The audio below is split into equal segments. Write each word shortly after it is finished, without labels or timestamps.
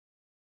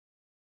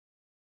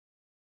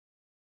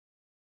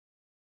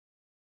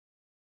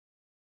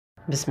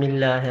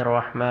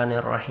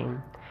बिस्मिल्लाहिर्रहमानिर्रहीम।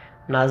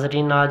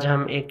 नाज़रीन, आज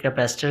हम एक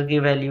कैपेसिटर की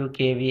वैल्यू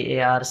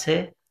KVAR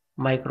से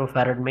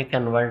माइक्रोफैरड में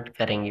कन्वर्ट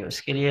करेंगे।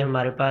 उसके लिए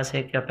हमारे पास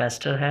एक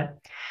कैपेसिटर है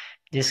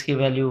जिसकी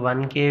वैल्यू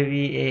 1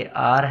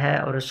 KVAR है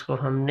और उसको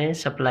हमने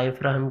सप्लाई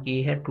फ्राहम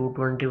की है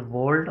 220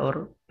 वोल्ट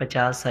और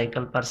 50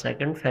 साइकिल पर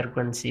सेकंड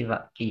फ्रीक्वेंसी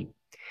की।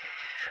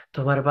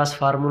 तो हमारे पास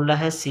फार्मूला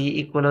है, C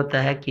इक्वल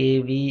होता है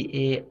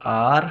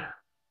KVAR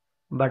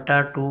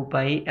बटा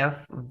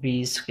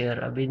 2πf/v²।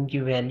 अब इनकी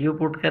वैल्यू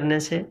पुट करने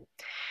से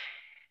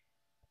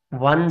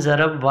 1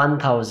 ज़रब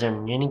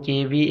 1000 यानी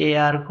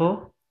KVAR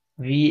को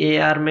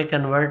VAR में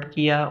कन्वर्ट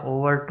किया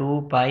ओवर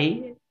 2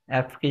 पाई,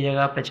 एफ की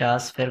जगह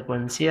 50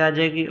 फ्रिक्वेंसी आ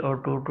जाएगी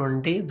और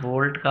 220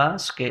 वोल्ट का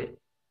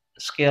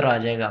स्केयर आ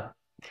जाएगा।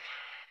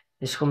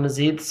 इसको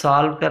मज़ीद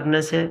सॉल्व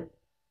करने से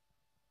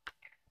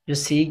जो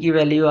C की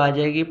वैल्यू आ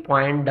जाएगी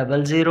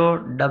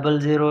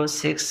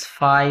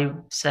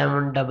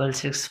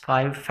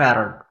 0.0000657665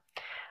 फैरड।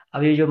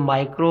 अब ये जो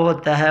माइक्रो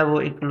होता है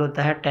वो इक्वल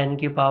होता है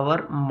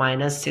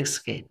 10⁻⁻⁶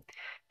 के।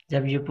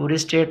 जब ये पूरी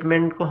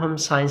स्टेटमेंट को हम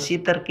साइंसी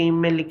तरकीब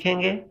में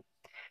लिखेंगे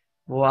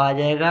वो आ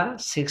जाएगा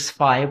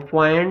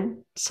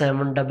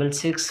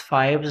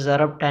 65.7665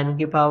 ज़रब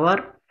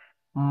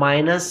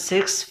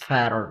 10⁻⁻�6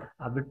 फैरड।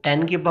 अब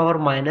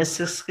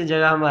 10⁻⁻�6 की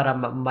जगह हमारा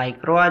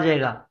माइक्रो आ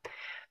जाएगा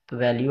तो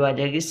वैल्यू आ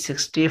जाएगी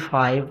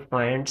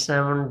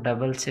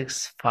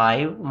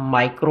 65.7665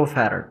 माइक्रो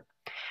फैरड।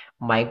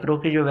 माइक्रो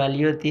की जो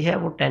वैल्यू होती है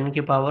वो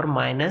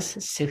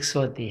 10⁻⁻�6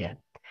 होती है।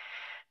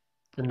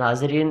 तो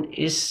नाजरीन,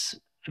 इस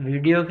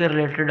वीडियो के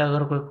रिलेटेड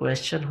अगर कोई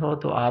क्वेश्चन हो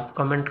तो आप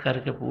कमेंट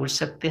करके पूछ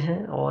सकते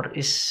हैं, और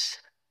इस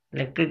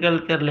इलेक्ट्रिकल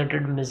के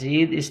रिलेटेड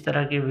मज़ीद इस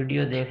तरह की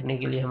वीडियो देखने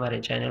के लिए हमारे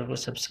चैनल को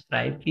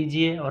सब्सक्राइब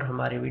कीजिए और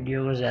हमारी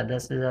वीडियो को ज़्यादा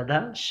से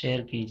ज़्यादा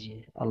शेयर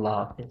कीजिए। अल्लाह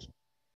हाफ़िज़।